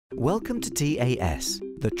Welcome to TAS,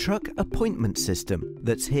 the truck appointment system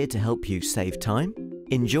that's here to help you save time,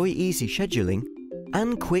 enjoy easy scheduling,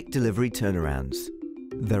 and quick delivery turnarounds.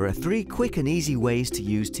 There are 3 quick and easy ways to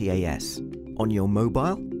use TAS: on your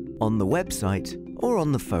mobile, on the website, or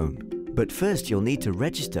on the phone. But first you'll need to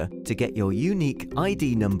register to get your unique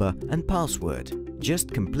ID number and password.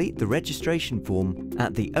 Just complete the registration form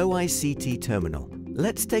at the OICT terminal.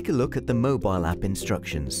 Let's take a look at the mobile app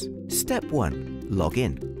instructions. Step 1. Log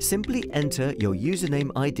in. Simply enter your username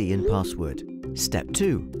ID and password. Step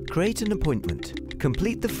 2. Create an appointment.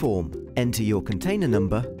 Complete the form. Enter your container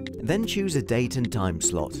number, then choose a date and time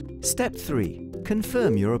slot. Step 3.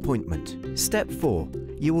 Confirm your appointment. Step 4.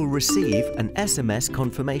 You will receive an SMS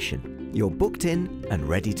confirmation. You're booked in and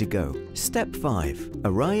ready to go. Step 5.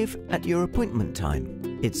 Arrive at your appointment time.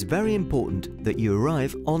 It's very important that you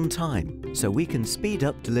arrive on time so we can speed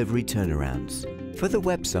up delivery turnarounds. For the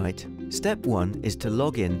website, Step 1 is to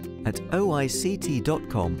log in at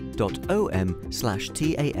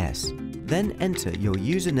oict.com.om/TAS. Then enter your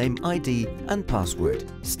username ID and password.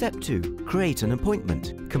 Step 2. Create an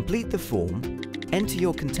appointment. Complete the form, enter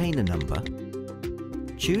your container number,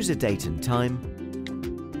 choose a date and time,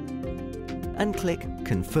 and click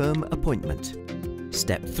Confirm Appointment.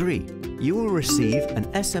 Step 3. You will receive an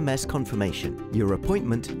SMS confirmation. Your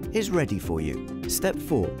appointment is ready for you. Step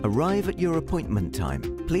 4. Arrive at your appointment time.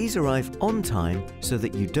 Please arrive on time so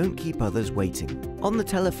that you don't keep others waiting. On the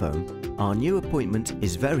telephone, our new appointment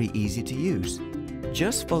is very easy to use.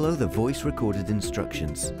 Just follow the voice-recorded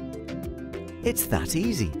instructions. It's that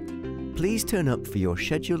easy. Please turn up for your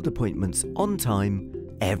scheduled appointments on time,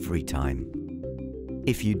 every time.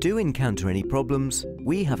 If you do encounter any problems,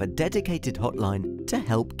 we have a dedicated hotline to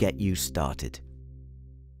help get you started.